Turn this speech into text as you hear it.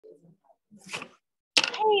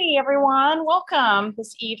Hey everyone, welcome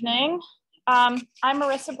this evening. I'm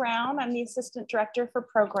Marissa Brown. I'm the Assistant Director for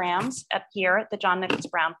Programs here at the John Nicholas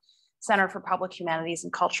Brown Center for Public Humanities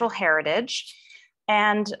and Cultural Heritage.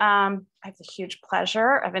 And I have the huge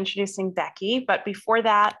pleasure of introducing Becci, but before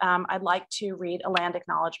that, I'd like to read a land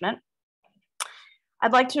acknowledgement.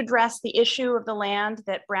 I'd like to address the issue of the land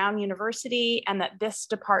that Brown University and that this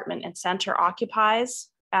department and center occupies.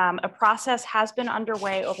 A process has been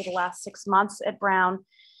underway over the last 6 months at Brown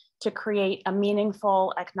to create a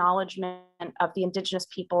meaningful acknowledgement of the Indigenous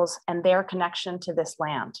peoples and their connection to this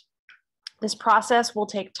land. This process will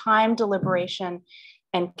take time, deliberation,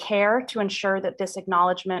 and care to ensure that this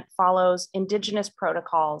acknowledgement follows Indigenous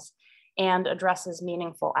protocols and addresses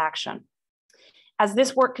meaningful action. As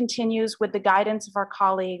this work continues with the guidance of our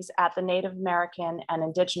colleagues at the Native American and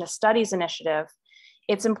Indigenous Studies Initiative,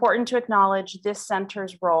 it's important to acknowledge this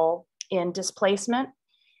center's role in displacement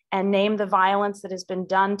and name the violence that has been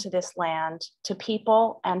done to this land, to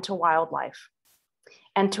people, and to wildlife,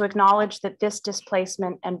 and to acknowledge that this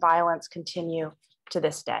displacement and violence continue to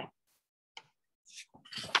this day.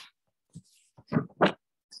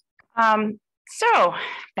 So,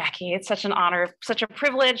 Becci, it's such an honor, such a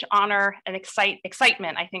privilege, honor, and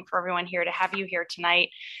excitement, I think, for everyone here to have you here tonight.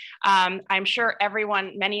 I'm sure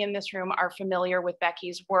everyone, many in this room, are familiar with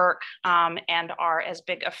Becci's work and are as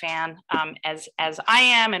big a fan as I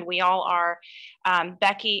am, and we all are.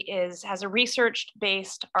 Becci has a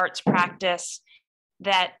research-based arts practice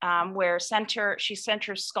that she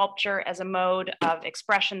centers sculpture as a mode of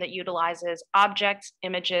expression that utilizes objects,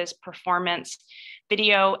 images, performance,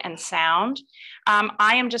 video, and sound.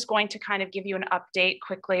 I am just going to kind of give you an update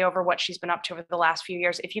quickly over what she's been up to over the last few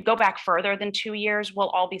years. If you go back further than 2 years, we'll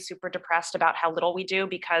all be super depressed about how little we do,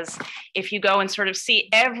 because if you go and sort of see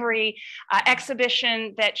every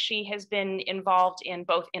exhibition that she has been involved in,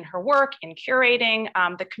 both in her work, in curating,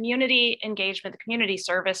 the community engagement, the community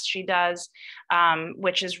service she does,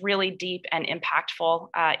 which is really deep and impactful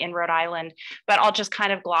in Rhode Island. But I'll just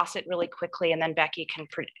kind of gloss it really quickly, and then Becci can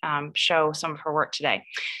show some of her work today.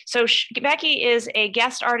 So Becci is a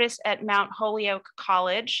guest artist at Mount Holyoke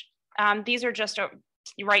College. These are just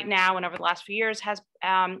right now and over the last few years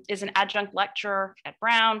is an adjunct lecturer at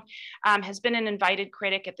Brown, has been an invited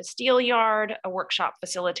critic at the Steelyard, a workshop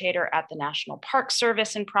facilitator at the National Park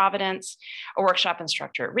Service in Providence, a workshop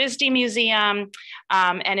instructor at RISD Museum,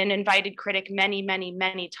 and an invited critic many, many,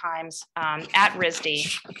 many times at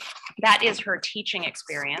RISD. That is her teaching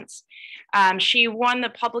experience. She won the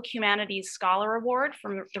Public Humanities Scholar Award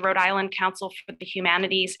from the Rhode Island Council for the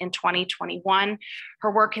Humanities in 2021.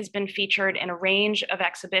 Her work has been featured in a range of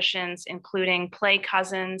exhibitions, including Play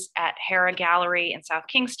Cousins at Hera Gallery in South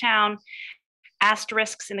Kingstown,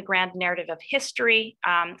 Asterisks in the Grand Narrative of History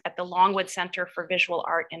at the Longwood Center for Visual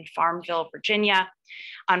Art in Farmville, Virginia,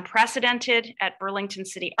 Unprecedented at Burlington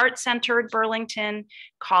City Art Center at Burlington,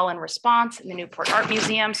 Call and Response in the Newport Art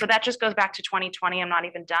Museum. So that just goes back to 2020. I'm not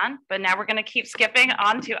even done, but now we're going to keep skipping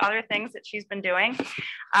on to other things that she's been doing.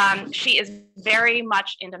 She is very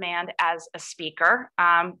much in demand as a speaker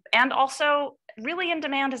and also really in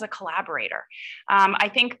demand as a collaborator. I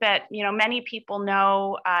think that, many people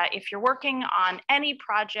know if you're working on any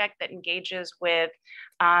project that engages with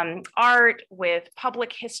art, with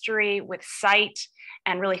public history, with site,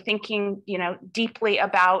 and really thinking, deeply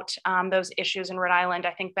about those issues in Rhode Island,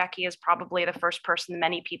 I think Becci is probably the first person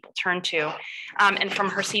many people turn to. And from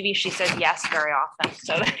her CV, she said yes very often.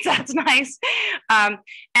 So that's nice.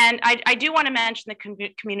 And I do want to mention the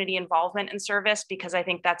community involvement and service, because I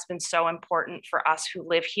think that's been so important for us who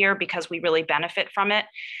live here, because we really benefit from it.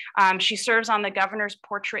 She serves on the Governor's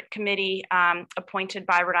Portrait Committee, appointed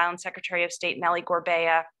by Rhode Island Secretary of State Nellie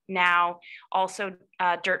Gorbea, now also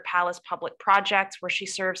Dirt Palace Public Projects, where she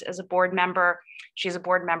serves as a board member. She's a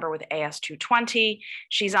board member with AS 220.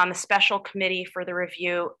 She's on the special committee for the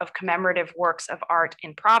review of commemorative works of art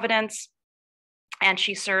in Providence. And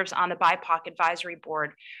she serves on the BIPOC Advisory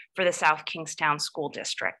Board for the South Kingstown School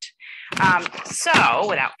District. So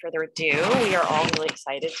without further ado, we are all really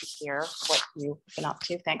excited to hear what you've been up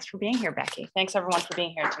to. Thanks for being here, Becci. Thanks everyone for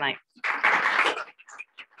being here tonight.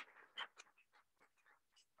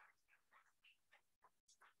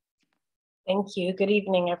 Thank you. Good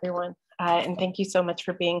evening, everyone. And thank you so much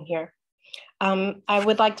for being here. I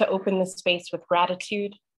would like to open this space with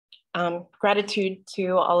gratitude. Gratitude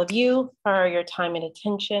to all of you for your time and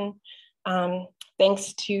attention.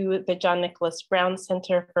 Thanks to the John Nicholas Brown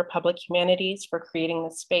Center for Public Humanities for creating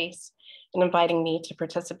this space and inviting me to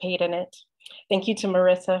participate in it. Thank you to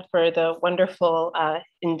Marissa for the wonderful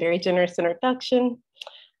and very generous introduction.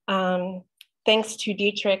 Thanks to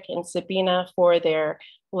Dietrich and Sabina for their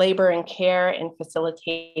labor and care in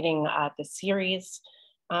facilitating the series.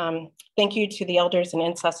 Thank you to the elders and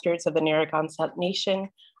ancestors of the Narragansett Nation,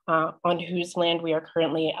 on whose land we are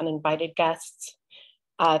currently uninvited guests.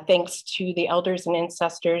 Thanks to the elders and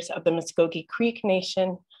ancestors of the Muskogee Creek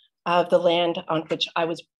Nation, of the land on which I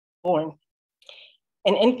was born.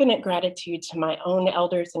 An infinite gratitude to my own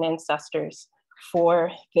elders and ancestors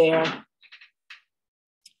for their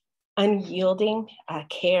unyielding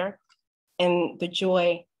care and the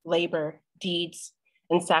joy, labor, deeds,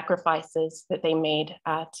 and sacrifices that they made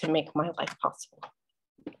to make my life possible.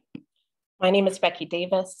 My name is Becci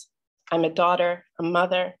Davis. I'm a daughter, a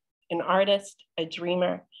mother, an artist, a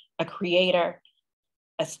dreamer, a creator,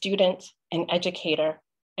 a student, an educator,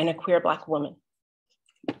 and a queer Black woman.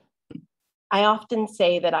 I often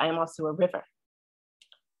say that I am also a river.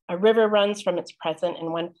 A river runs from its present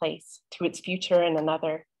in one place to its future in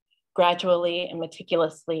another, gradually and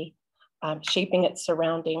meticulously shaping its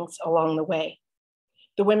surroundings along the way.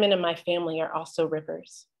 The women in my family are also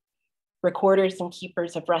rivers, recorders and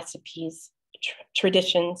keepers of recipes,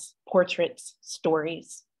 traditions, portraits,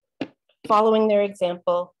 stories. Following their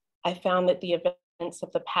example, I found that the events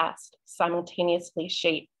of the past simultaneously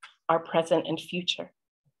shape our present and future.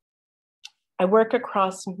 I work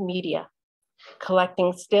across media,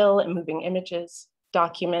 collecting still and moving images,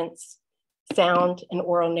 documents, sound, and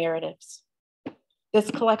oral narratives.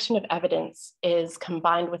 This collection of evidence is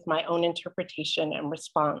combined with my own interpretation and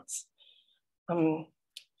response,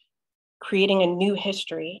 creating a new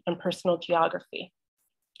history and personal geography.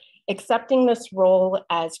 Accepting this role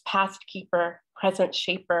as past keeper, present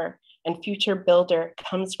shaper, and future builder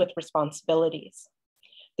comes with responsibilities.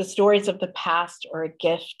 The stories of the past are a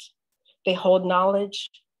gift. They hold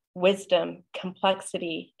knowledge, wisdom,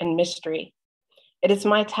 complexity, and mystery. It is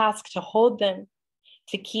my task to hold them,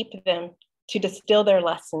 to keep them, to distill their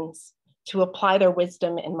lessons, to apply their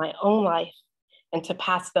wisdom in my own life, and to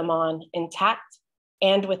pass them on intact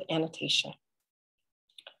and with annotation.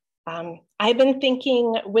 I've been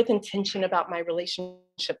thinking with intention about my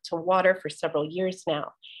relationship to water for several years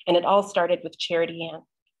now, and it all started with Charity Ann.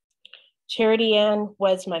 Charity Ann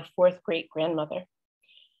was my fourth great grandmother.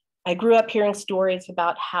 I grew up hearing stories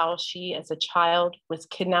about how she, as a child, was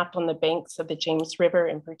kidnapped on the banks of the James River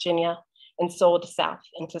in Virginia and sold south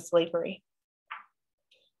into slavery.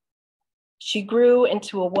 She grew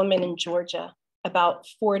into a woman in Georgia, about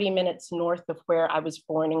 40 minutes north of where I was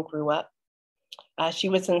born and grew up. She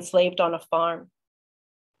was enslaved on a farm.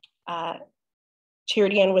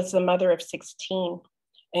 Charity Ann was the mother of 16,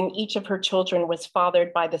 and each of her children was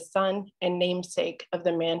fathered by the son and namesake of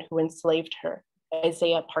the man who enslaved her,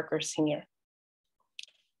 Isaiah Parker Sr.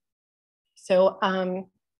 So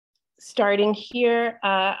starting here,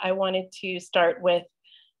 I wanted to start with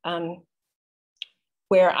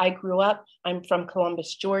where I grew up. I'm from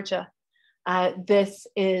Columbus, Georgia. This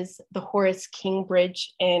is the Horace King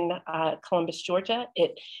Bridge in Columbus, Georgia.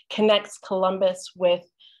 It connects Columbus with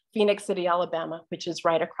Phoenix City, Alabama, which is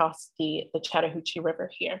right across the Chattahoochee River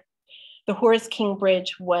here. The Horace King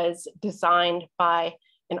Bridge was designed by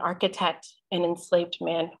an architect and enslaved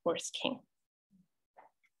man, Horace King.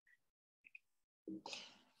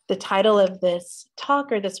 The title of this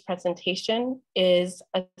talk or this presentation is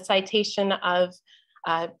a citation of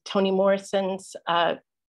Toni Morrison's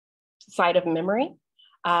Side of Memory,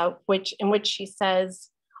 in which she says,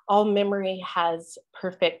 all water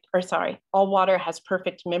has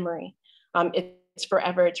perfect memory. It's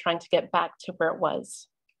forever trying to get back to where it was.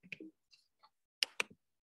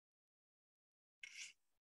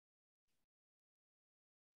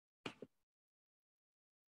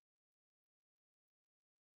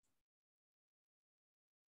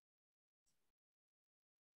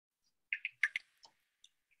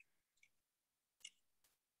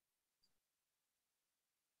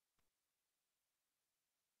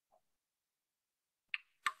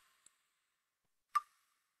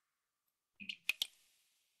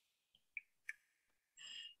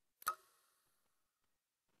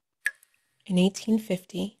 In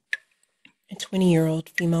 1850, a 20-year-old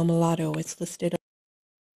female mulatto was listed.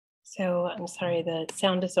 So I'm sorry, the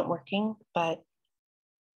sound isn't working, but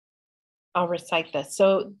I'll recite this.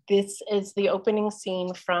 So this is the opening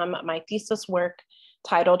scene from my thesis work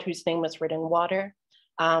titled Whose Name Was Written Water.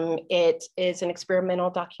 It is an experimental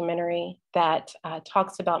documentary that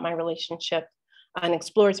talks about my relationship and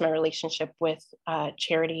explores my relationship with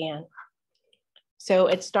Charity Ann. So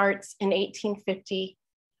it starts in 1850.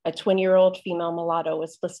 A 20-year-old female mulatto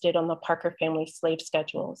was listed on the Parker family slave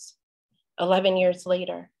schedules. 11 years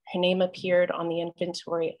later, her name appeared on the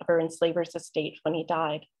inventory of her enslaver's estate when he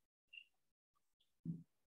died.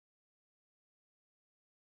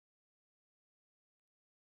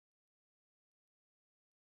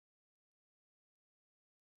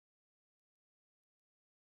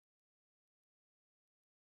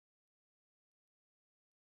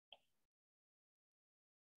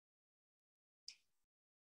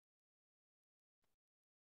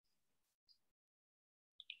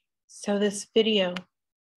 So this video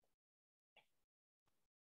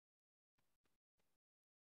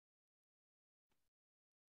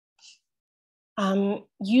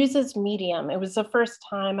uses medium. It was the first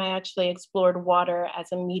time I actually explored water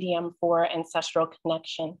as a medium for ancestral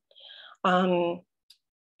connection. In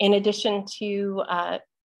addition to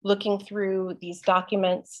looking through these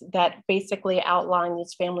documents that basically outline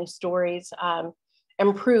these family stories,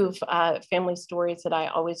 improve family stories that I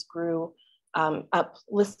always grew up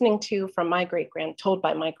listening to from told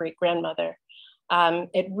by my great-grandmother.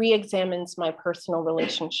 It re-examines my personal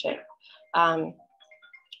relationship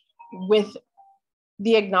with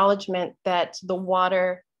the acknowledgement that the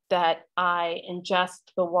water that I ingest,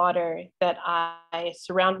 the water that I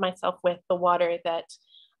surround myself with, the water that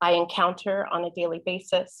I encounter on a daily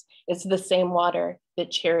basis is the same water that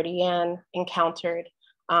Charity Ann encountered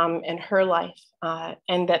in her life,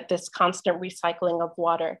 and that this constant recycling of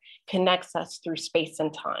water connects us through space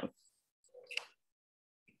and time.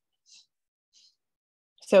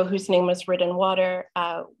 So Whose Name Was Written Water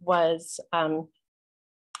was a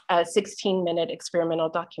 16-minute experimental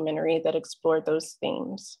documentary that explored those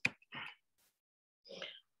themes.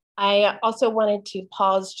 I also wanted to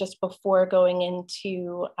pause just before going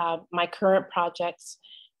into my current projects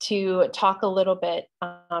to talk a little bit,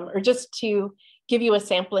 or just to give you a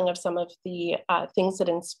sampling of some of the things that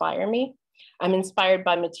inspire me. I'm inspired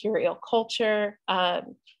by material culture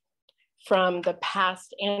from the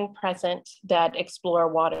past and present that explore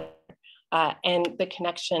water and the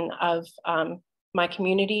connection of my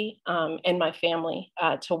community and my family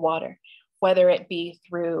to water, whether it be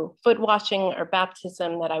through foot washing or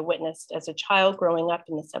baptism that I witnessed as a child growing up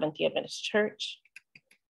in the Seventh-day Adventist Church,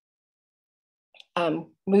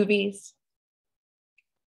 movies,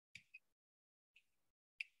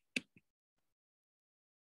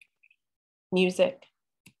 music,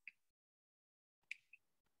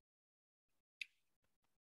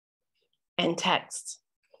 and texts.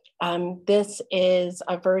 This is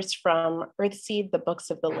a verse from Earthseed, the Books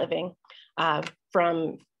of the Living,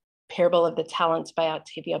 from Parable of the Talents by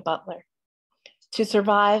Octavia Butler. To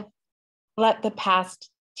survive, let the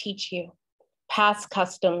past teach you. Past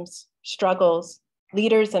customs, struggles,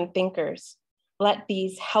 leaders and thinkers, let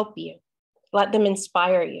these help you. Let them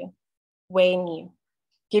inspire you, wane you,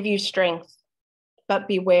 give you strength. But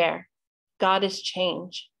beware, God is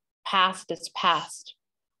change. Past is past.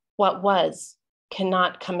 What was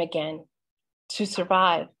cannot come again. To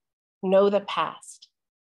survive, know the past.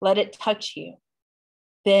 Let it touch you.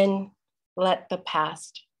 Then let the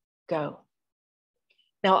past go.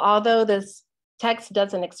 Now, although this text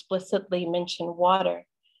doesn't explicitly mention water,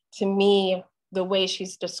 to me, the way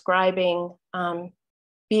she's describing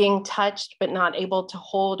being touched but not able to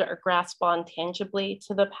hold or grasp on tangibly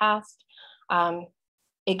to the past,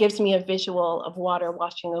 it gives me a visual of water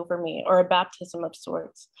washing over me, or a baptism of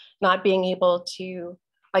sorts, not being able to,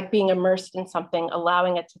 like being immersed in something,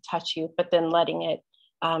 allowing it to touch you, but then letting it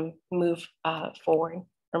move forward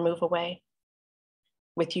or move away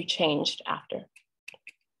with you changed after.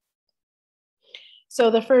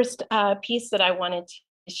 So the first piece that I wanted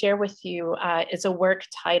to share with you is a work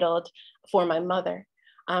titled For My Mother.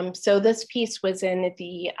 So this piece was in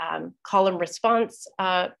the Call and Response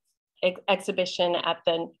exhibition at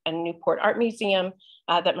the Newport Art Museum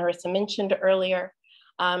that Marissa mentioned earlier.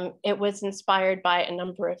 It was inspired by a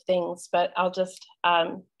number of things, but I'll just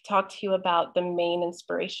talk to you about the main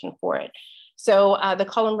inspiration for it. So the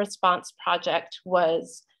Call and Response project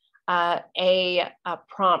was a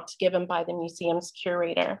prompt given by the museum's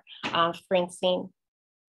curator, Francine.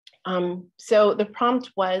 So the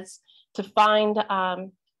prompt was to find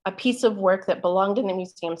a piece of work that belonged in the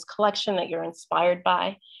museum's collection that you're inspired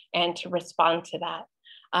by, and to respond to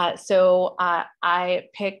that. So I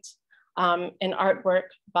picked an artwork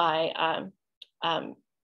by an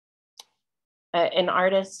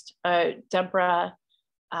artist, Deborah,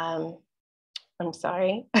 I'm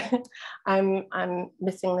sorry, I'm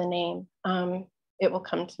missing the name. It will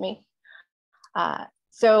come to me.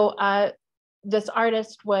 So this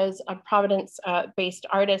artist was a Providence-based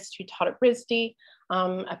artist who taught at RISD,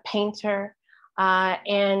 a painter,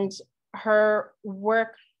 and her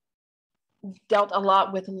work dealt a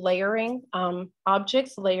lot with layering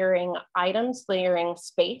objects, layering items, layering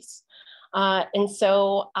space. And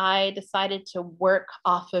so I decided to work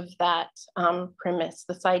off of that premise,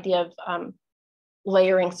 this idea of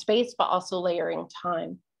layering space, but also layering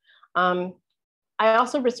time. I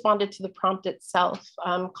also responded to the prompt itself.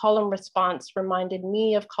 Call and response reminded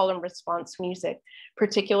me of call and response music,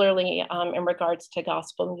 particularly in regards to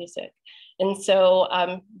gospel music. And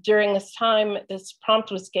so during this time, this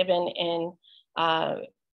prompt was given in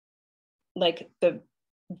like the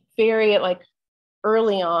very like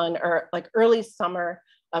early on, or like early summer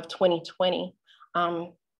of 2020.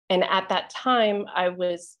 And at that time, I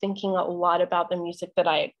was thinking a lot about the music that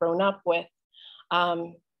I had grown up with.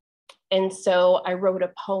 And so I wrote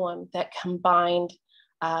a poem that combined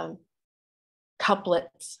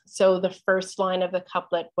couplets. So the first line of the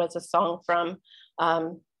couplet was a song from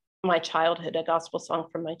my childhood, a gospel song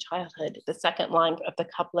from my childhood. The second line of the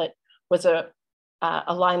couplet was a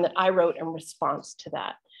line that I wrote in response to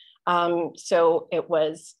that. So it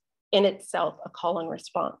was in itself a call and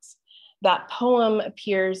response. That poem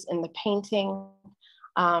appears in the painting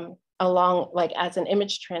along like as an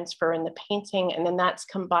image transfer in the painting, and then that's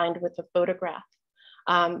combined with a photograph.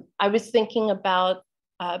 I was thinking about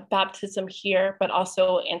baptism here, but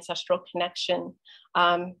also ancestral connection,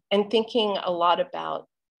 and thinking a lot about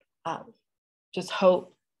just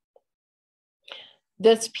hope.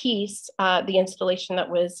 This piece, the installation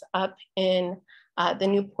that was up in the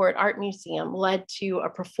Newport Art Museum, led to a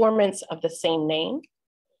performance of the same name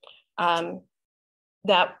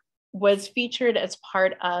that was featured as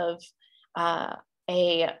part of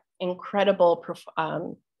a incredible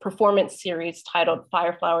performance series titled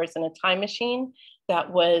Fire Flowers in a Time Machine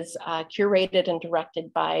that was curated and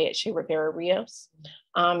directed by Shea Rivera Rios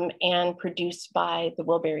and produced by the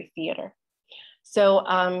Wilbury Theater.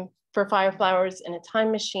 So for Fire Flowers in a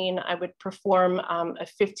Time Machine, I would perform a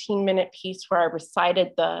 15-minute piece where I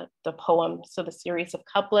recited the poem, so the series of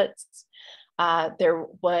couplets. There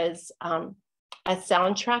was a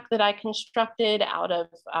soundtrack that I constructed out of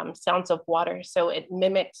sounds of water. So it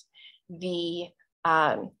mimicked the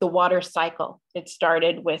water cycle. It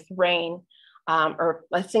started with rain, or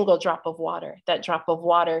a single drop of water. That drop of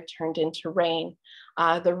water turned into rain.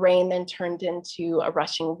 The rain then turned into a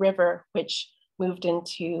rushing river, which moved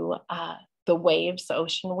into the waves, the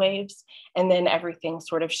ocean waves. And then everything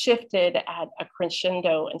sort of shifted at a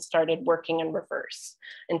crescendo and started working in reverse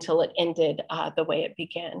until it ended the way it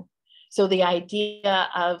began. So the idea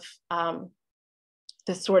of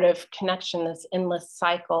this sort of connection, this endless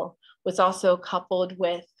cycle, was also coupled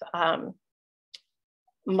with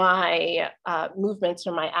my movements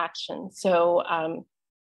or my actions. So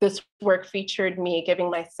this work featured me giving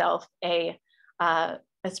myself a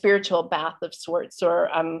spiritual bath of sorts, or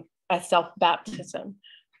a self-baptism,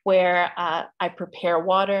 where I prepare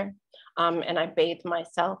water and I bathe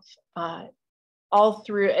myself all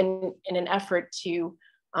through in an effort to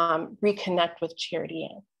reconnect with Charity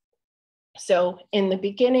Ann. So in the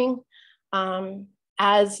beginning,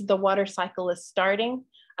 as the water cycle is starting,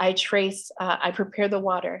 I prepare the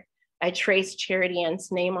water. I trace Charity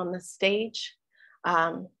Ann's name on the stage.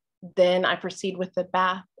 Then I proceed with the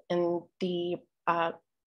bath, and the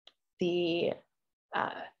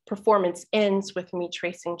performance ends with me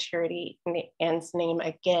tracing Charity Ann's name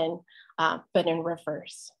again, but in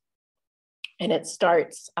reverse. And it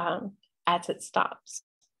starts as it stops.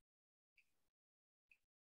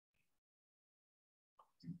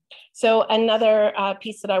 So another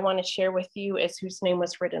piece that I want to share with you is Whose Name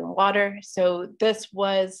Was Written in Water. So this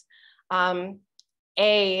was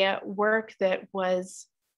a work that was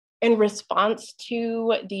in response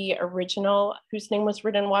to the original Whose Name Was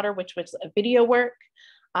Written in Water, which was a video work,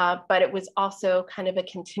 but it was also kind of a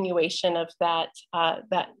continuation of that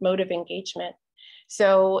mode of engagement.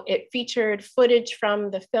 So it featured footage from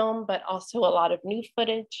the film, but also a lot of new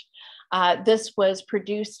footage. This was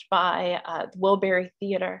produced by the Wilbury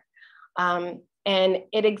Theater. And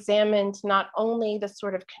it examined not only the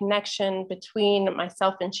sort of connection between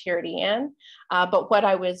myself and Charity Ann, but what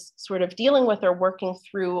I was sort of dealing with or working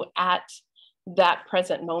through at that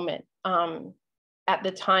present moment. At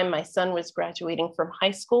the time, my son was graduating from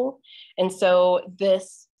high school. And so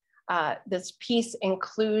this piece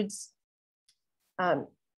includes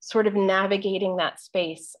sort of navigating that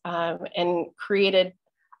space and created,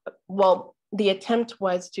 well, the attempt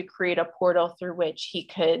was to create a portal through which he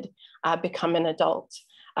could become an adult.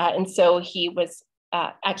 And so he was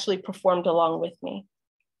actually performed along with me.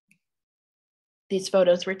 These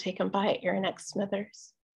photos were taken by Aaron X.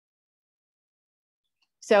 Smithers.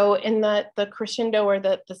 So in the crescendo, or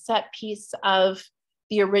the set piece of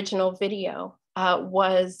the original video,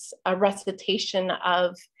 was a recitation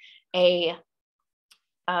of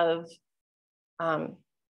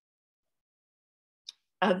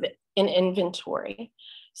an inventory.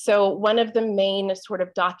 So one of the main sort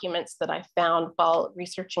of documents that I found while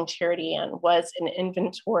researching Charity Ann was an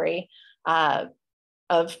inventory of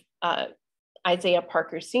Isaiah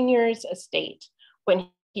Parker Sr.'s estate. When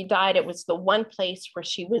he died, it was the one place where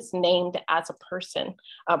she was named as a person,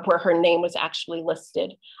 where her name was actually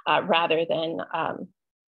listed, rather than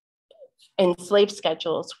enslaved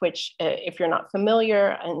schedules, which if you're not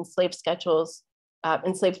familiar, enslaved schedules,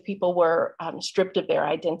 enslaved people were stripped of their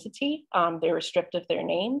identity, they were stripped of their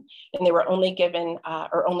name, and they were only given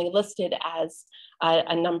or only listed as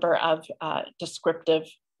a number of descriptive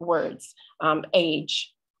words,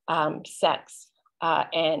 age, sex,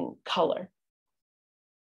 and color.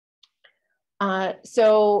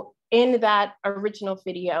 So in that original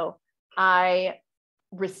video, I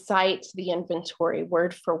recite the inventory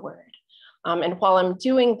word for word. And while I'm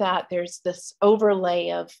doing that, there's this overlay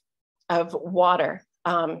of water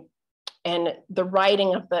and the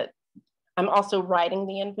writing of I'm also writing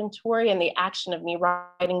the inventory, and the action of me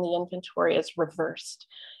writing the inventory is reversed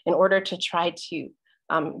in order to try to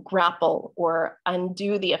grapple or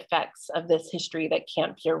undo the effects of this history that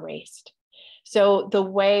can't be erased. So the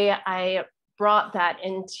way I brought that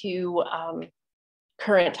into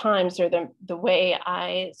current times, or the way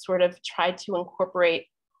I sort of tried to incorporate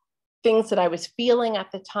things that I was feeling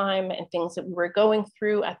at the time and things that we were going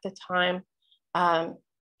through at the time,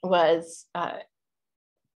 was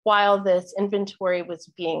while this inventory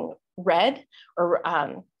was being read or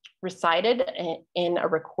recited in a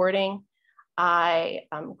recording, I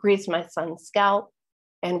greased my son's scalp,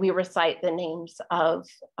 and we recite the names of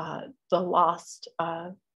the lost,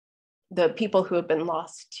 the people who have been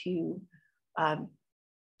lost to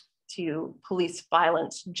police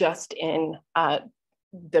violence just in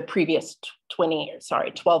the previous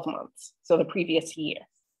 12 months, so the previous year.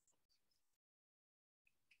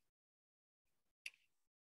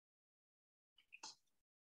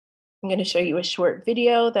 I'm going to show you a short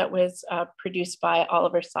video that was produced by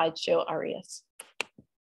Oliver Sideshow Arias.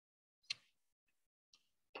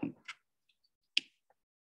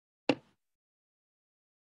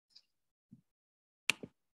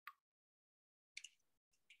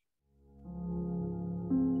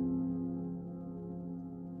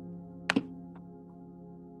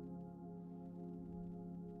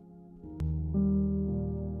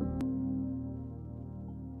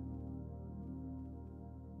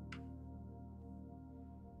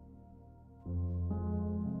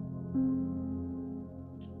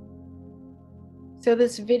 So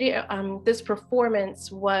this video, this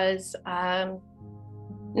performance was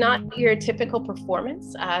not your typical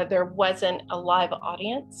performance. There wasn't a live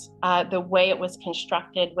audience. The way it was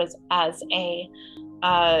constructed was as a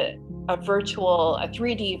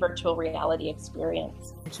 3D virtual reality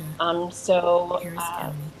experience.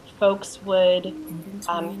 Folks would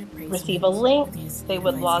receive a link, they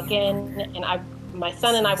would log in, and my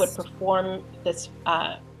son and I would perform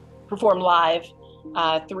live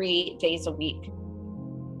 3 days a week.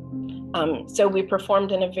 So we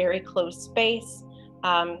performed in a very closed space.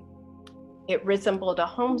 It resembled a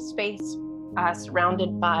home space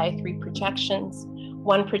surrounded by 3 projections.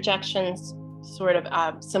 One projection sort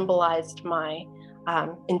of symbolized my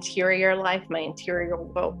interior life, my interior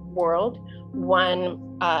world.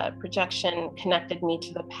 One projection connected me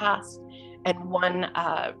to the past, and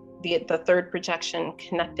the third projection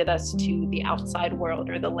connected us to the outside world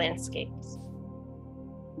or the landscapes.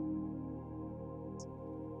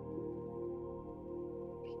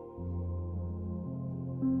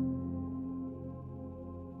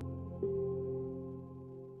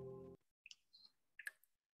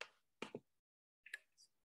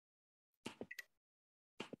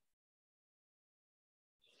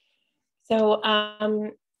 So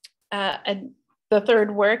the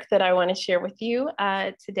third work that I want to share with you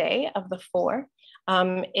today of the 4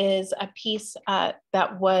 is a piece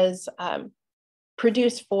that was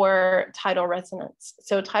produced for Tidal Resonance.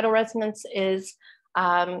 So Tidal Resonance is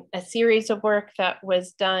a series of work that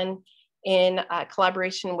was done in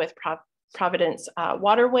collaboration with Providence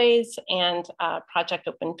Waterways and Project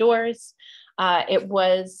Open Doors. It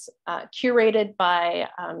was curated by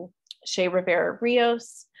Shea Rivera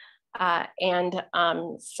Rios and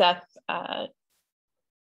Seth,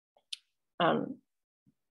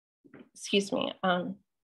 excuse me,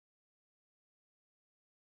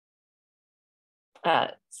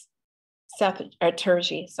 Seth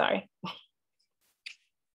Turgi, sorry.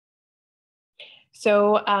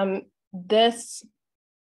 So this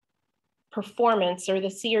performance, or the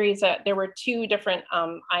series, there were 2 different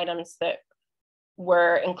items that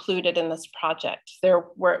were included in this project. There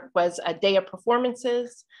was a day of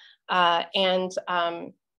performances and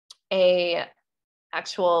a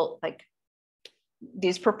actual, like,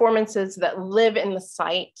 these performances that live in the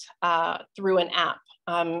site through an app.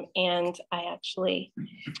 And I actually,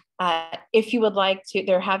 if you would like to,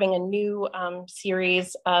 they're having a new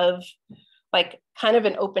series of, like, kind of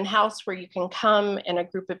an open house where you can come and a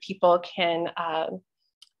group of people can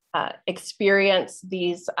experience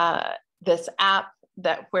this app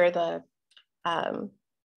where the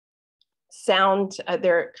sound,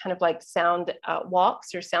 they're kind of like sound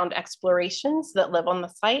walks or sound explorations that live on the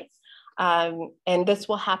site. And this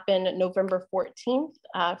will happen November 14th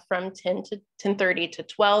from 10:30 to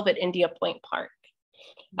 12 at India Point Park.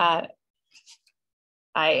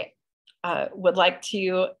 I would like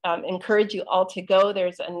to encourage you all to go.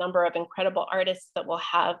 There's a number of incredible artists that will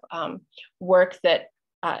have work that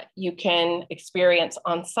you can experience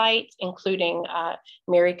on site, including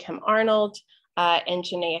Mary Kim Arnold and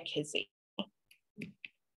Janaea Kizzy.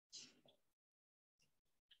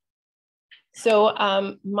 So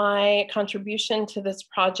my contribution to this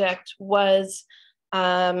project was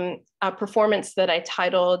a performance that I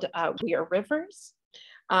titled We Are Rivers.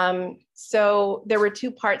 So there were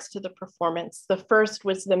two parts to the performance. The first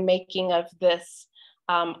was the making of this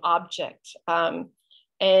object.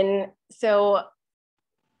 And so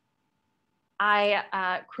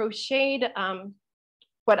I crocheted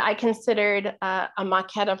what I considered a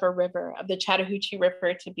maquette of a river, of the Chattahoochee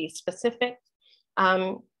River to be specific.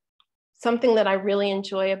 Something that I really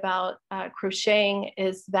enjoy about crocheting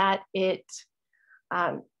is that it's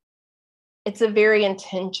a very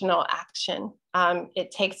intentional action.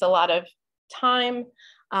 It takes a lot of time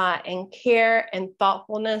and care and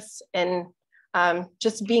thoughtfulness and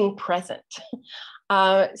just being present.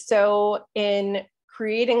 So in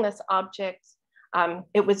creating this object,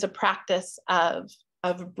 it was a practice of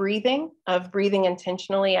breathing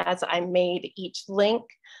intentionally as I made each link,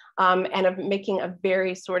 and of making a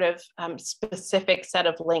very sort of specific set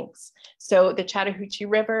of links. So the Chattahoochee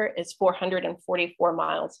River is 444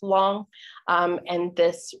 miles long, and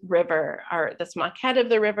this river, or this maquette of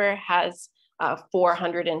the river, has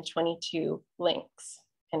 422 links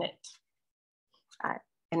in it.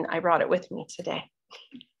 And I brought it with me today.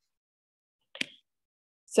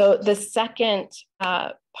 So the second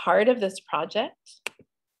part of this project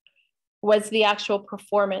was the actual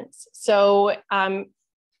performance. So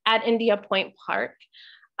at India Point Park,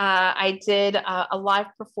 I did a live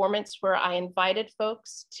performance where I invited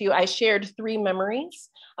folks to, I shared 3 memories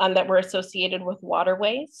that were associated with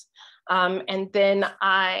waterways. And then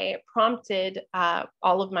I prompted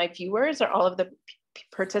all of my viewers, or all of the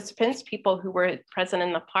participants, people who were present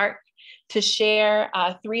in the park, to share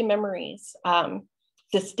 3 memories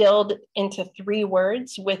distilled into 3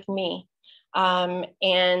 words with me.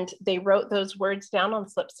 And they wrote those words down on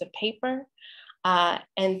slips of paper.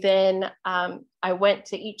 And then I went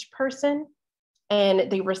to each person and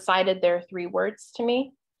they recited their 3 words to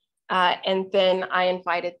me. And then I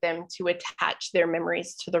invited them to attach their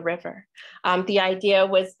memories to the river. The idea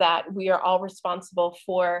was that we are all responsible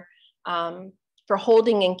for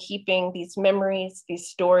holding and keeping these memories, these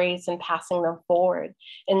stories, and passing them forward.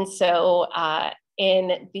 And so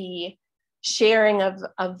in the sharing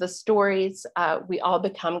of the stories, we all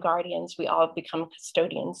become guardians, we all become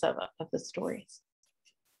custodians of the stories.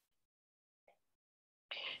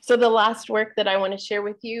 So the last work that I want to share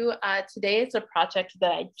with you today is a project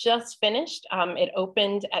that I just finished. It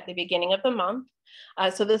opened at the beginning of the month.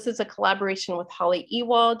 So this is a collaboration with Holly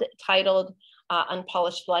Ewald titled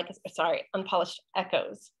Unpolished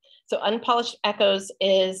Echoes. So Unpolished Echoes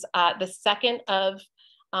is the second of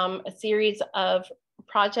a series of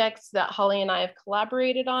projects that Holly and I have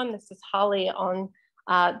collaborated on. This is Holly on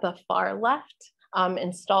the far left,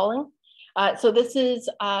 installing. So this is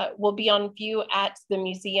will be on view at the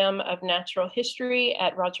Museum of Natural History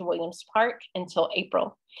at Roger Williams Park until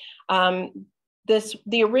April.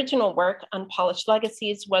 The original work, Unpolished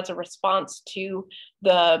Legacies, was a response to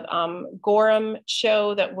the Gorham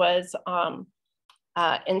show that was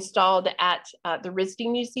installed at the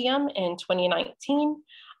RISD Museum in 2019.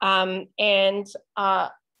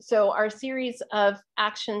 So our series of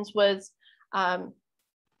actions was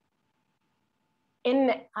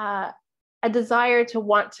in a desire to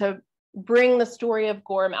want to bring the story of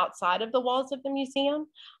Gorham outside of the walls of the museum,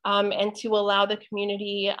 and to allow the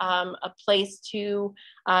community a place to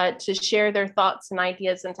share their thoughts and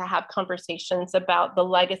ideas and to have conversations about the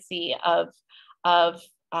legacy of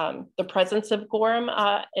the presence of Gorham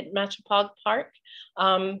at Matchapog Park,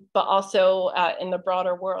 but also in the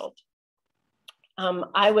broader world.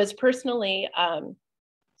 I was personally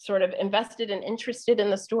sort of invested and interested in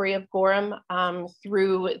the story of Gorham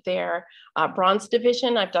through their bronze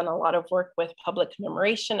division. I've done a lot of work with public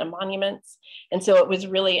commemoration and monuments. And so it was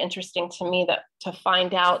really interesting to me to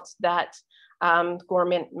find out that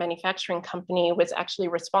Gorham Manufacturing Company was actually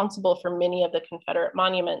responsible for many of the Confederate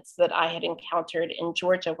monuments that I had encountered in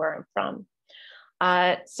Georgia, where I'm from.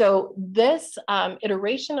 So this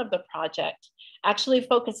iteration of the project actually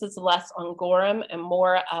focuses less on Gorham and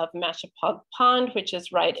more of Mashapug Pond, which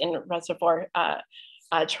is right in Reservoir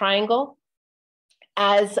Triangle,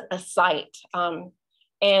 as a site,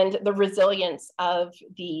 and the resilience of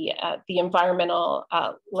the environmental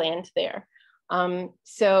land there.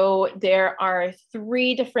 So there are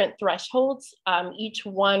 3 different thresholds, each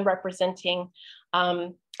one representing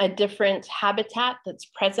a different habitat that's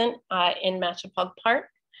present in Mashapug Park.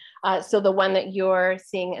 So the one that you're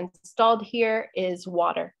seeing installed here is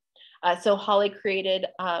water. So Holly created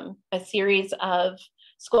a series of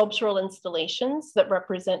sculptural installations that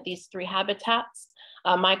represent these 3 habitats.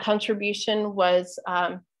 My contribution was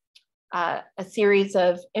a series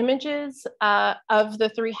of images of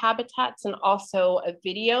the 3 habitats, and also a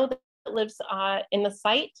video that lives in the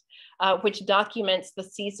site, which documents the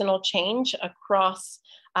seasonal change across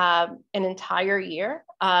an entire year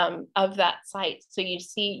of that site. So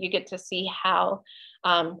you get to see how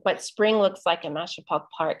what spring looks like in Mashapug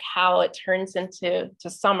Park, how it turns into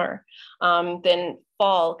summer, then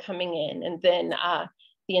fall coming in, and then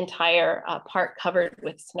the entire park covered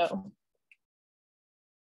with snow.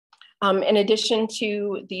 In addition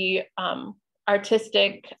to the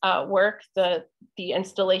artistic work, the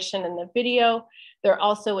installation and the video, there are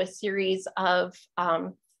also a series of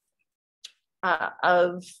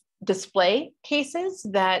display cases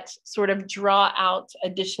that sort of draw out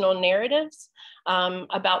additional narratives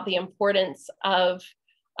about the importance of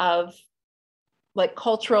like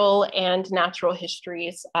cultural and natural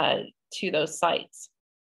histories to those sites.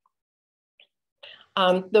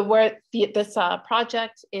 This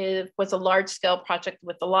project was a large-scale project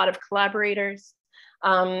with a lot of collaborators,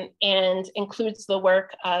 and includes the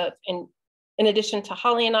work of, in addition to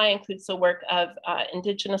Holly and I, includes the work of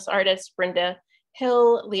Indigenous artists, Brenda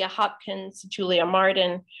Hill, Leah Hopkins, Julia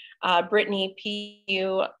Martin, Brittany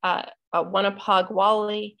Piu, Wanapog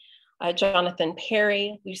Wally, Jonathan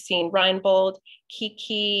Perry. We've seen Reinbold,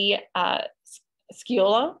 Kiki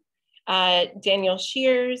Sciola, Daniel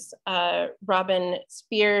Shears, Robin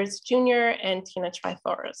Spears Jr., and Tina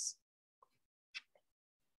Trithoros.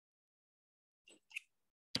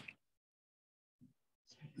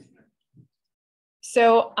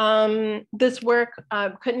 So this work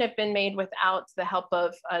couldn't have been made without the help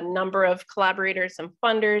of a number of collaborators and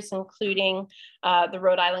funders, including the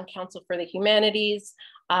Rhode Island Council for the Humanities,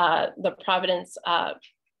 the Providence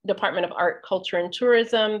Department of Art, Culture, and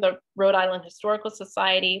Tourism, the Rhode Island Historical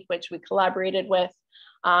Society, which we collaborated with,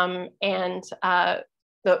 and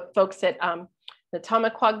the folks at the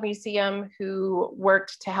Tamaquag Museum, who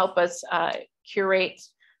worked to help us curate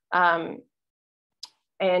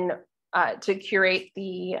to curate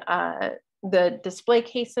the display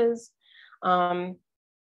cases, and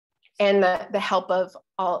the help of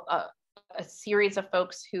a series of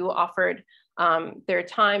folks who offered their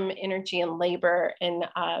time, energy, and labor in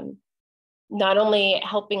not only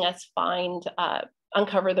helping us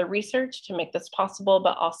uncover the research to make this possible,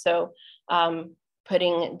 but also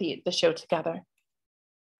putting the show together.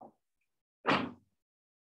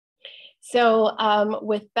 So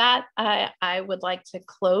with that, I would like to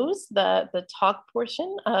close the talk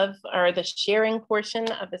portion or the sharing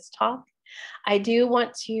portion of this talk. I do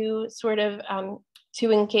want to sort of to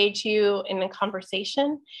engage you in a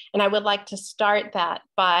conversation, and I would like to start that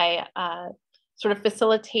by sort of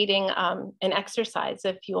facilitating an exercise,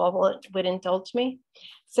 if you all would indulge me.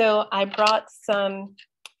 So I brought some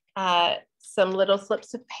little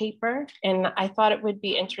slips of paper, and I thought it would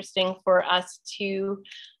be interesting for us to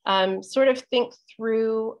sort of think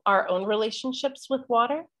through our own relationships with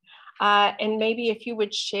water. And maybe if you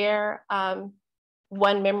would share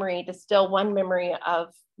one memory, distill one memory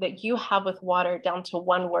that you have with water down to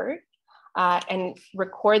one word, and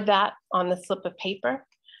record that on the slip of paper,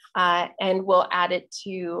 and we'll add it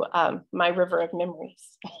to my river of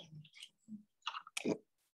memories.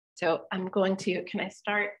 So I'm going to, can I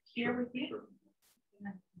start here with you?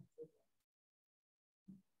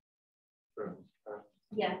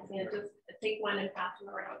 Yes, yeah, just take one and pass them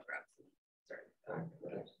around for us.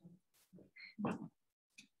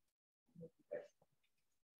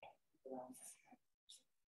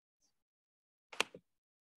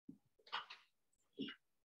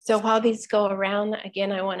 So while these go around,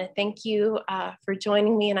 again, I want to thank you for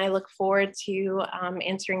joining me, and I look forward to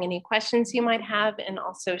answering any questions you might have, and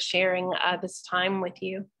also sharing this time with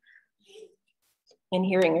you and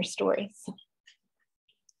hearing your stories.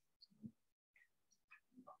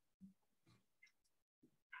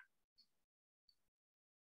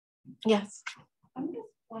 Yes. I'm just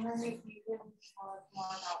wondering if you can tell us more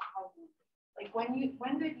about how, like, when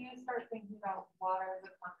did you start thinking about water as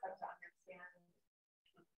a concept to understand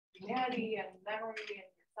humanity and memory and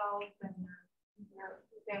yourself and your your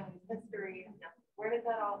family's history, where did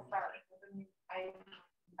that all start?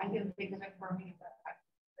 I didn't think of it for me, but I'm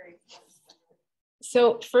very close.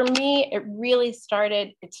 So for me, it really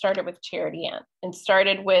started with Charity Ann, and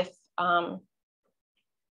started with, I've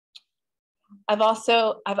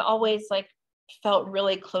always like felt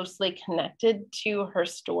really closely connected to her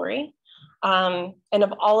story. And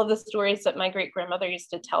of all of the stories that my great grandmother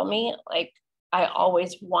used to tell me, like I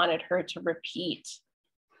always wanted her to repeat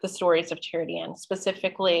the stories of Charity Ann,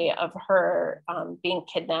 specifically of her being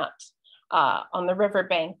kidnapped on the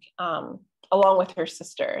riverbank along with her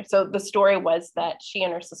sister. So the story was that she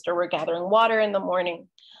and her sister were gathering water in the morning,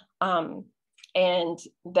 and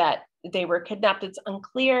that they were kidnapped. It's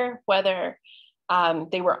unclear whether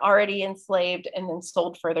they were already enslaved and then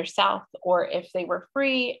sold further south, or if they were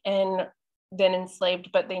free and then enslaved,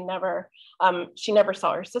 but they never, she never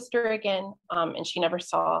saw her sister again, and she never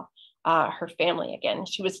saw her family again.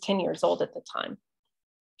 She was 10 years old at the time.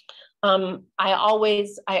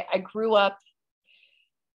 I grew up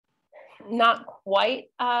not quite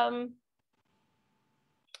a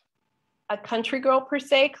country girl per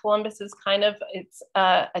se. Columbus is kind of, it's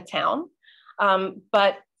a town.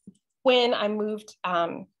 But when I moved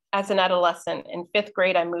as an adolescent in 5th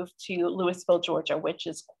grade, I moved to Louisville, Georgia, which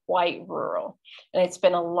is quite rural. And I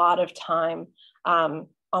spent a lot of time on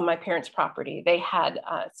my parents' property. They had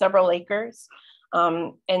several acres.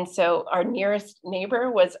 And so our nearest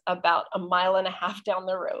neighbor was about 1.5 miles down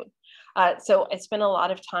the road. So I spent a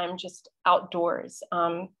lot of time just outdoors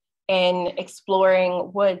and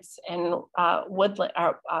exploring woods and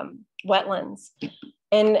wetlands.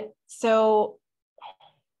 And so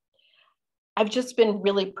I've just been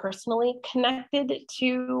really personally connected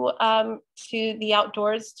to the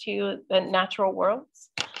outdoors, to the natural worlds.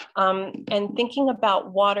 And thinking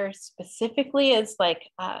about water specifically as like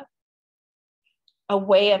a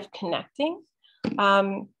way of connecting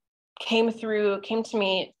came to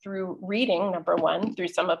me through reading, number one, through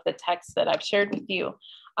some of the texts that I've shared with you.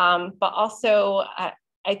 But also,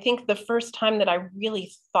 I think the first time that I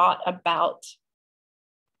really thought about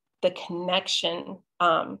the connection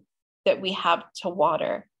that we have to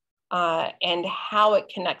water and how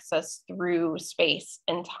it connects us through space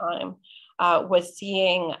and time was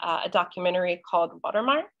seeing a documentary called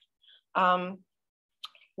Watermark,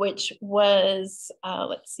 which was,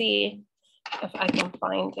 let's see if I can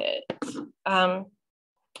find it.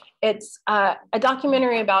 It's a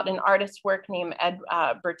documentary about an artist's work named Ed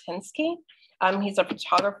Bertinsky. He's a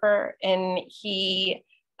photographer, and he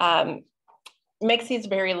makes these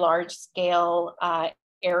very large scale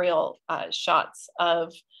aerial shots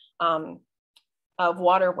of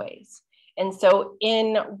waterways. And so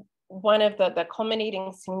in one of the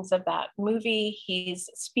culminating scenes of that movie, he's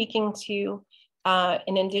speaking to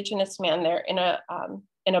an indigenous man there in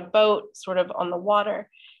a boat sort of on the water.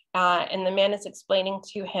 And the man is explaining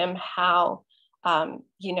to him how, how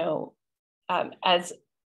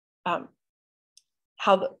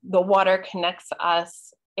the water connects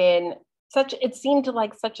us in such, it seemed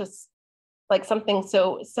like something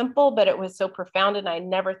so simple, but it was so profound. And I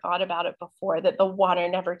never thought about it before, that the water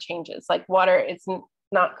never changes. Like water is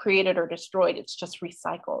not created or destroyed, it's just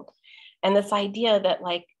recycled. And this idea that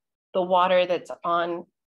like the water that's on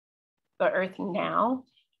the earth now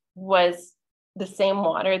was the same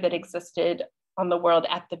water that existed on the world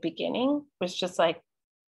at the beginning was just like,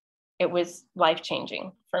 it was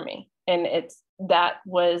life-changing for me. And that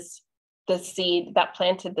was the seed that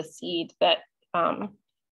planted the seed that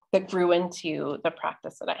that grew into the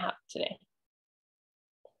practice that I have today.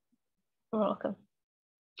 You're welcome.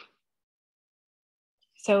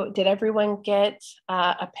 So did everyone get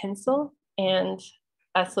a pencil and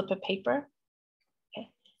a slip of paper? Okay.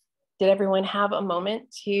 Did everyone have a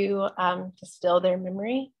moment to distill their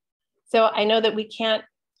memory? So I know that we can't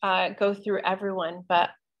go through everyone, but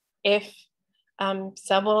if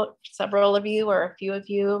several of you or a few of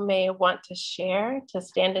you may want to share, to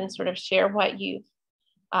stand and sort of share what you've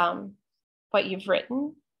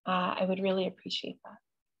written, I would really appreciate that.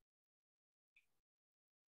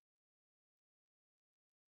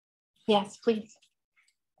 Yes, please.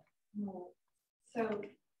 So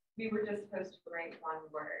we were just supposed to write one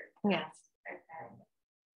word. Yes. Okay.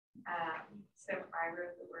 So I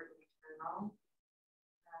wrote the word eternal.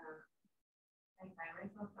 I find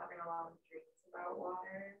myself having a lot of dreams about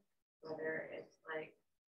water, whether it's like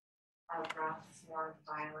a rough, more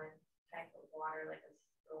violent type of water, like a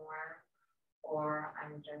storm, or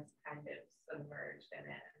I'm just kind of submerged in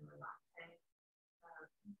it and relaxing.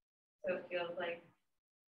 So it feels like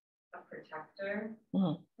a protector in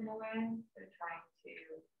a way. They're trying to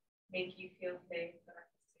make you feel safe, but at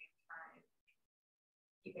the same time,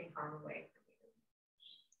 keeping harm away from you.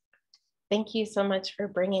 Thank you so much for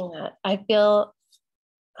bringing that. I feel,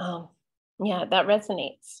 yeah, that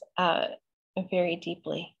resonates very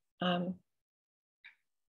deeply.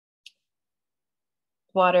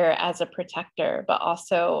 Water as a protector, but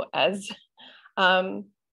also as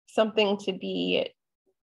something to be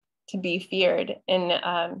feared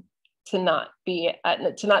and to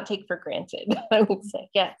not take for granted. I would say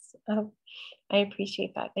yes. I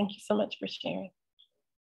appreciate that. Thank you so much for sharing.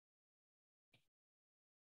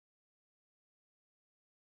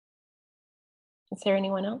 Is there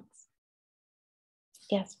anyone else?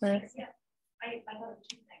 Yes, Marissa. Yeah, I thought of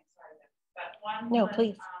two things, sorry, but one No, was,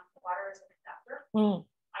 please. Water as a conductor.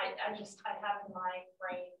 I have in my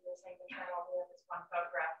brain the same thing. We have this one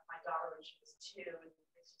photograph of my daughter when she was 2 and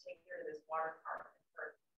used to take care of this water cart and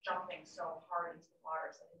her jumping so hard into the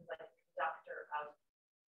water. So he was like a conductor of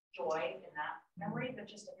joy in that memory,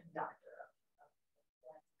 but just a conductor of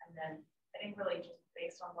and then I think really just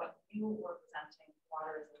based on what you were presenting,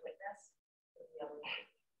 water as a witness.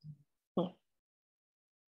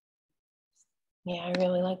 Yeah, I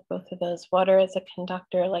really like both of those. Water as a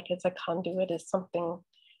conductor, like as a conduit, is something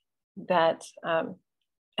that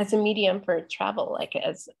as a medium for travel, like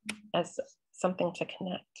as something to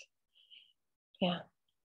connect. Yeah,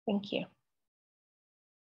 thank you.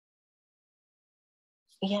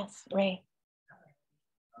 Yes, Ray.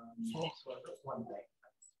 So that's one thing.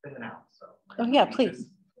 Spin it out. So. Oh yeah, please.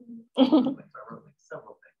 I wrote like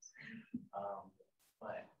several things,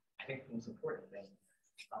 but I think the most important thing,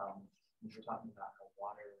 when you're talking about how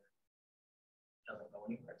water doesn't go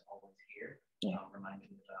anywhere, it's always here. Yeah.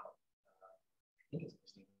 Reminding me about, I think it's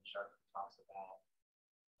Christine Sharp who talks about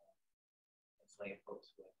enslaved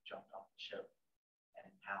folks who have jumped off the ship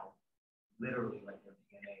and how literally like their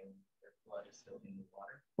DNA and their blood is still in the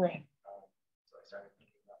water. Right. So I started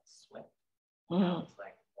thinking about sweat. It's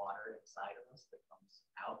like water inside of us that comes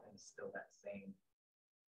out and it's still that same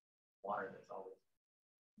water that's always.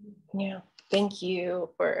 Yeah, thank you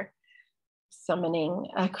for summoning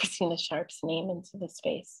Christina Sharp's name into the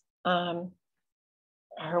space.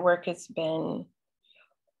 Her work has been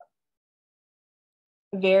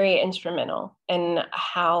very instrumental in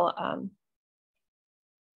how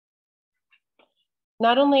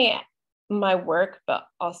not only my work, but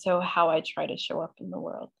also how I try to show up in the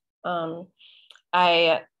world.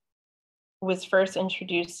 I was first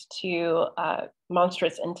introduced to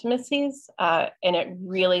monstrous intimacies, and it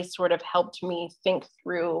really sort of helped me think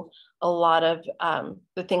through a lot of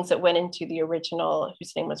the things that went into the original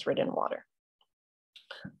Whose Name Was Written Water.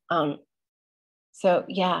 So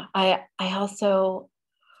yeah, I also,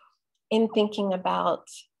 in thinking about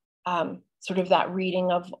sort of that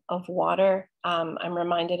reading of water, I'm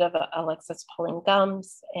reminded of Alexis pulling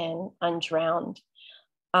gums and Undrowned,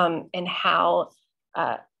 and how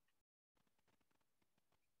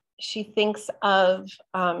she thinks of,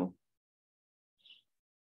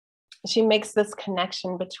 she makes this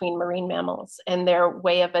connection between marine mammals and their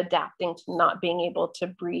way of adapting to not being able to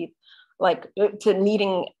breathe, like to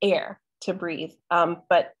needing air to breathe,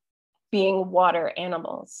 but being water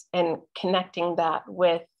animals, and connecting that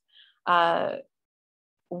with the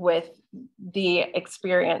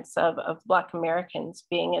experience of Black Americans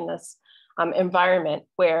being in this environment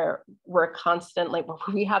where we're constantly,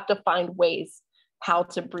 we have to find ways how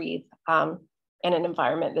to breathe in an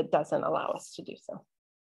environment that doesn't allow us to do so.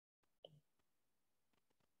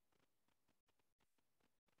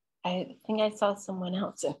 I think I saw someone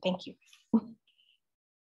else, and thank you.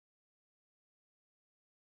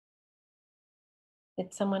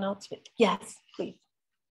 Did someone else? Yes, please.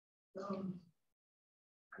 I don't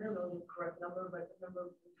know the correct number, but I remember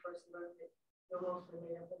when we first learned that you're mostly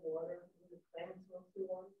made up of water, and the plants mostly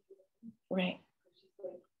water. Right. It's just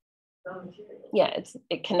like non-material. Yeah,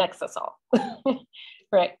 it connects us all.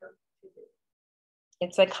 Right.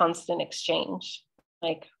 It's a constant exchange.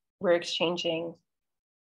 Like we're exchanging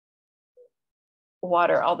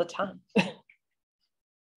water all the time.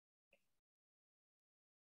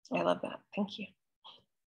 I love that. Thank you.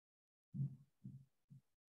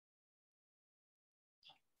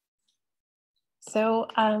 So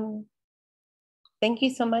thank you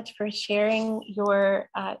so much for sharing your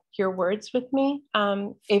words with me.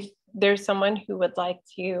 If there's someone who would like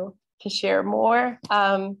to share more,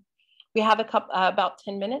 we have about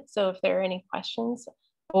 10 minutes. So if there are any questions,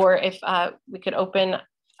 or if we could open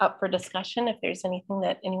up for discussion, if there's anything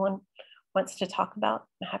that anyone wants to talk about,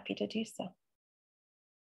 I'm happy to do so.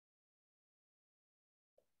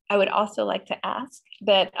 I would also like to ask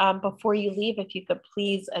that before you leave, if you could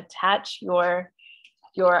please attach your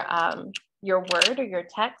word or your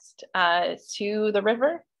text to the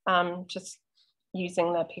river, just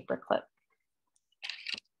using the paper clip.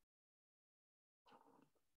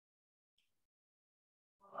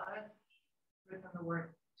 written the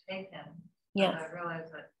word taken. Yes. I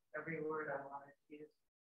realized that every word I wanted to use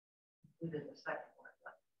included the second word,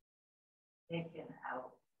 like taken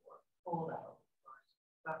out or pulled out or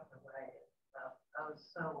stuffed away. So I was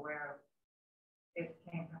so aware of it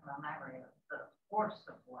came from a memory of the force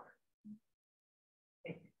of water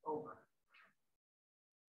taking over.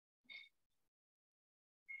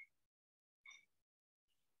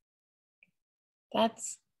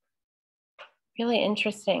 That's really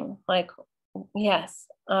interesting. Like, yes,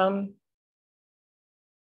 a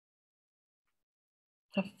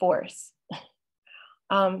force.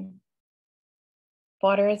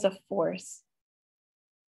 Water is a force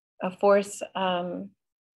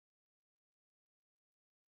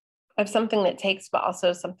of something that takes, but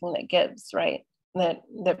also something that gives, right?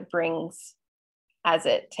 That brings as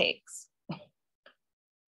it takes.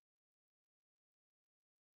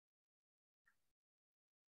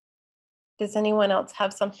 Does anyone else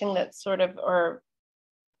have something that's sort of, or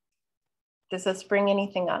does this bring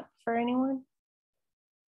anything up for anyone?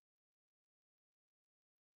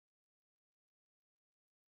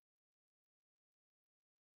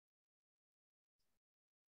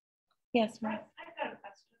 Yes, ma'am. I've got a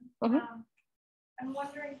question. Mm-hmm. I'm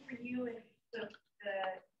wondering for you if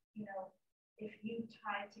you know, if you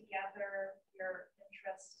tie together your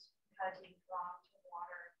interests because you've drawn to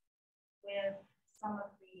water with some of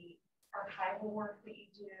the archival work that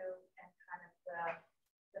you do and kind of the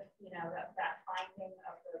you know, that finding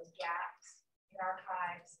of those gaps in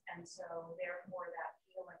archives, and so therefore that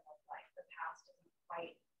feeling of like the past isn't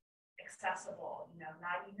quite accessible, you know,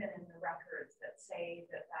 not even in the records that say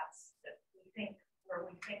that we think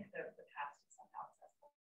that the past is somehow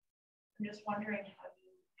accessible. I'm just wondering if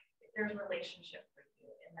there's a relationship for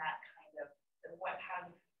you in that kind of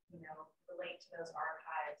how you know, relate to those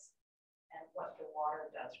archives and what the water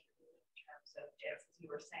does for you in terms of, just as you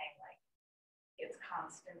were saying, like its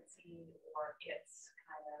constancy or its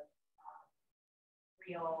kind of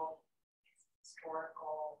real, it's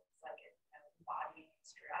historical, it's like it kind of embodying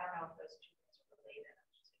history. I don't know if those two things are related.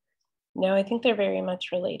 No, I think they're very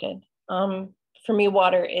much related. For me,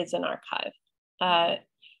 water is an archive,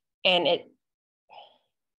 and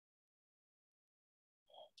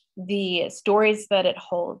the stories that it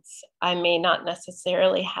holds, I may not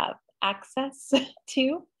necessarily have access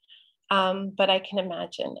to, but I can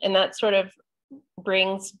imagine, and that sort of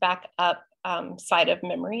brings back up side of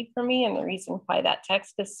memory for me, and the reason why that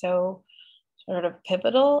text is so sort of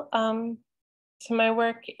pivotal to my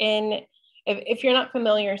work. If you're not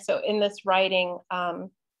familiar, so in this writing,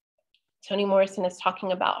 Toni Morrison is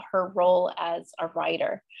talking about her role as a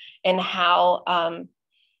writer and how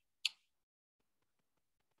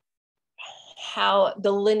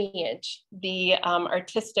the lineage, the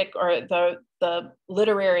artistic or the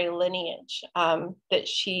literary lineage that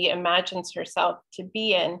she imagines herself to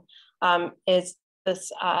be in is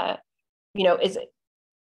this, you know, is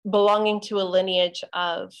belonging to a lineage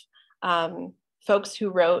of folks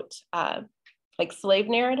who wrote like slave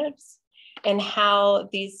narratives, and how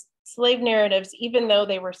these slave narratives, even though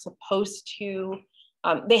they were supposed to,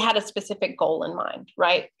 they had a specific goal in mind,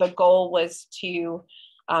 right? The goal was to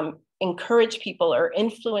encourage people or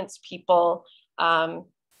influence people to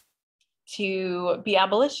be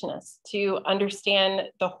abolitionists, to understand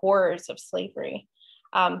the horrors of slavery.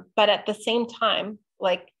 But at the same time,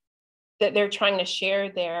 like that they're trying to share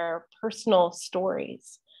their personal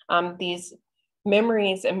stories, these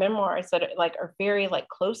memories and memoirs that are very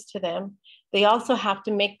close to them. They also have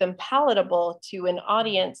to make them palatable to an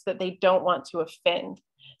audience that they don't want to offend.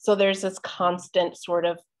 So there's this constant sort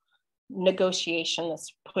of negotiation,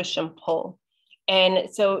 this push and pull. And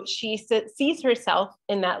so she sees herself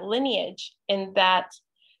in that lineage, in that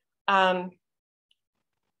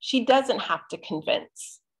she doesn't have to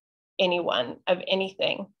convince anyone of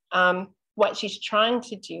anything. What she's trying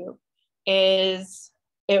to do is,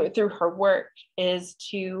 through her work, is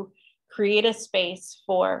to create a space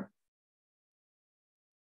for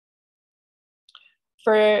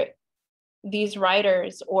these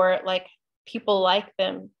writers or people like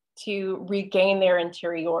them to regain their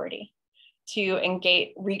interiority, to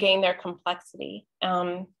regain their complexity,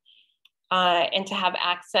 and to have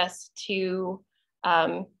access to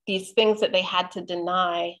these things that they had to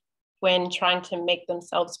deny when trying to make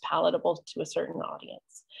themselves palatable to a certain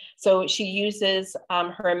audience. So she uses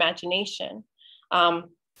her imagination,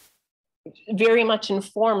 very much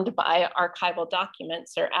informed by archival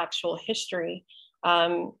documents or actual history,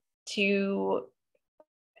 to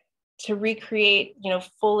recreate,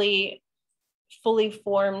 fully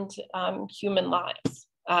formed human lives.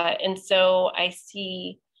 And so I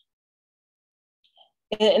see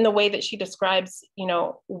in the way that she describes, you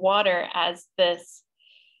know, water as this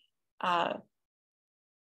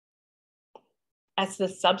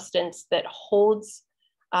substance that holds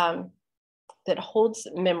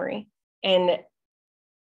memory and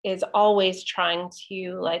is always trying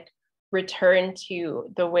to like return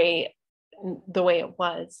to the way it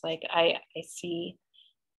was. Like I see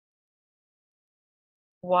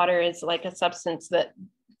water as like a substance that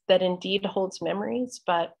indeed holds memories,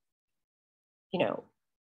 but you know,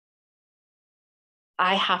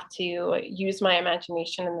 I have to use my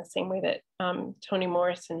imagination in the same way that Toni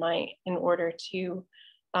Morrison might, in order to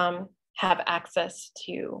have access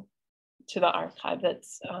to the archive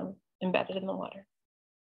that's embedded in the water.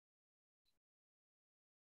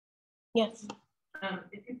 Yes.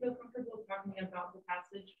 If you feel comfortable talking about the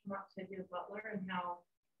passage from Octavia Butler and how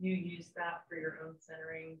you use that for your own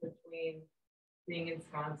centering between being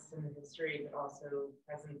ensconced in the history, but also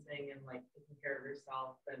presencing and like taking care of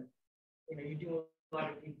yourself, and you know, you do a lot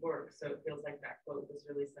of deep work, so it feels like that quote was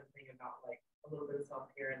really something about like a little bit of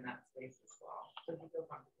self-care in that space as well. So if you feel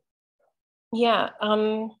comfortable. Yeah.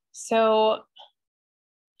 So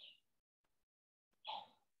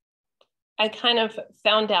I kind of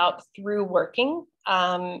found out through working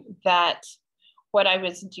that what I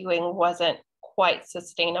was doing wasn't quite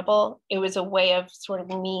sustainable. It was a way of sort of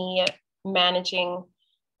me managing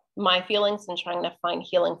my feelings and trying to find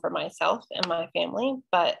healing for myself and my family,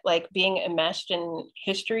 but like being enmeshed in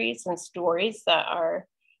histories and stories that are,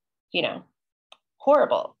 you know,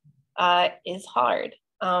 horrible is hard.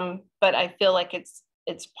 But I feel like it's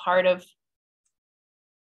part of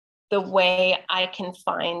the way I can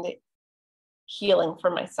find healing for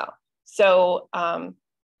myself. So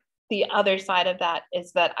the other side of that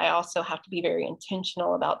is that I also have to be very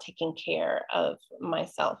intentional about taking care of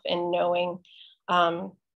myself and knowing,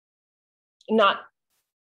 not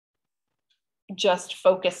just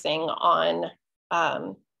focusing on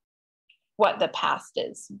what the past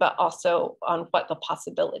is, but also on what the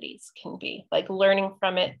possibilities can be, like learning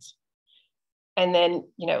from it and then,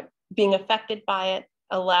 you know, being affected by it,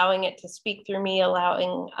 allowing it to speak through me,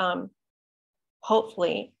 allowing,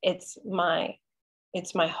 hopefully it's my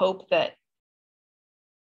hope that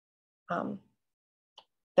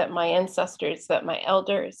that my ancestors, that my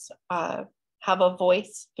elders have a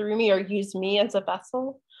voice through me or use me as a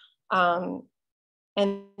vessel. And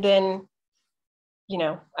then, you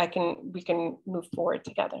know, we can move forward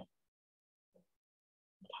together.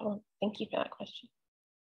 Thank you for that question.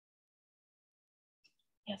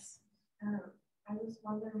 Yes. I was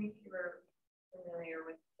wondering if you were familiar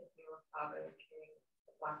with the King,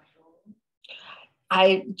 the Black Shoal.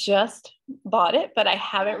 I just bought it, but I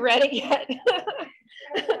haven't read it yet.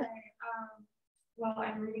 Okay. Well,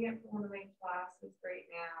 I'm reading it for one of my classes right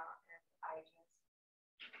now, and I just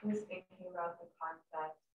was thinking about the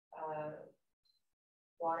concept of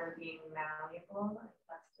water being malleable and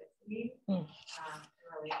plasticity in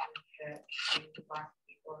relationship to Black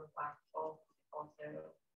people and Black folks,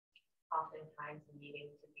 also oftentimes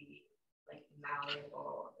needing to be like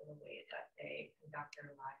malleable in the way that they conduct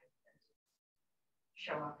their lives and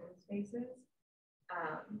show up in spaces.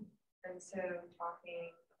 And so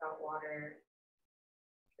talking about water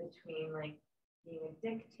between like being a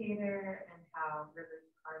dictator and how rivers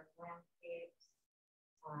carve landscapes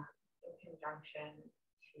in conjunction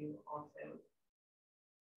to also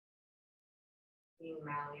being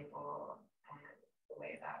malleable and the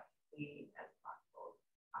way that we as Black folks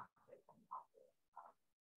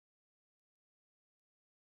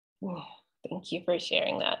Thank you for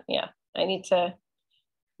sharing that. Yeah, I need to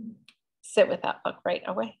sit with that book right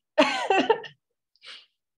away.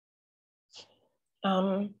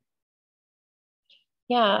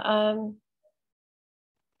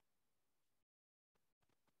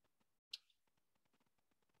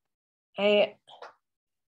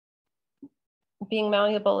 Being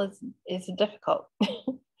malleable is difficult.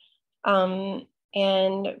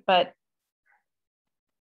 But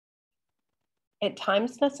at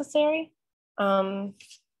times necessary. I'm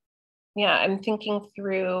thinking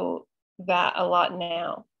through that a lot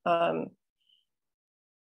now.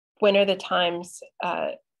 When are the times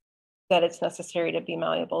that it's necessary to be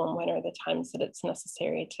malleable, and when are the times that it's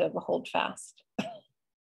necessary to hold fast?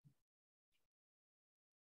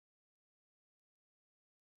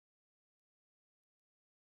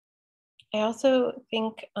 I also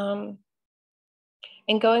think, and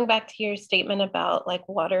going back to your statement about like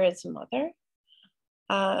water as mother,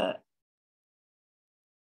 I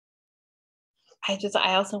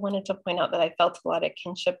also wanted to point out that I felt a lot of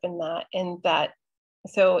kinship in that,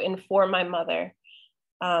 so for my mother,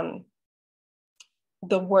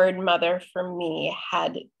 the word mother for me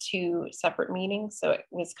had two separate meanings. So it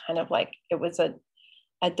was kind of like, it was a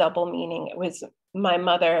double meaning. It was my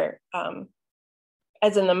mother,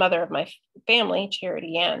 as in the mother of my family,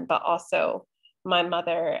 Charity Ann, but also my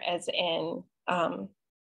mother as in,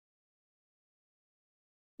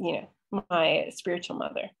 you know, my spiritual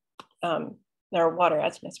mother, or water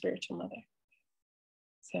as my spiritual mother.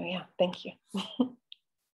 So yeah, thank you.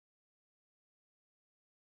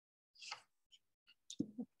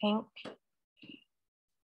 Thank.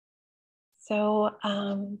 So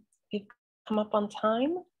we've come up on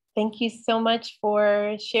time. Thank you so much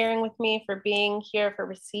for sharing with me, for being here, for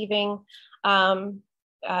receiving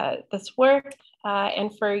this work,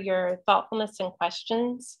 and for your thoughtfulness and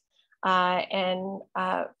questions, and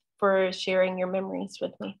for sharing your memories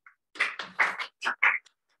with me.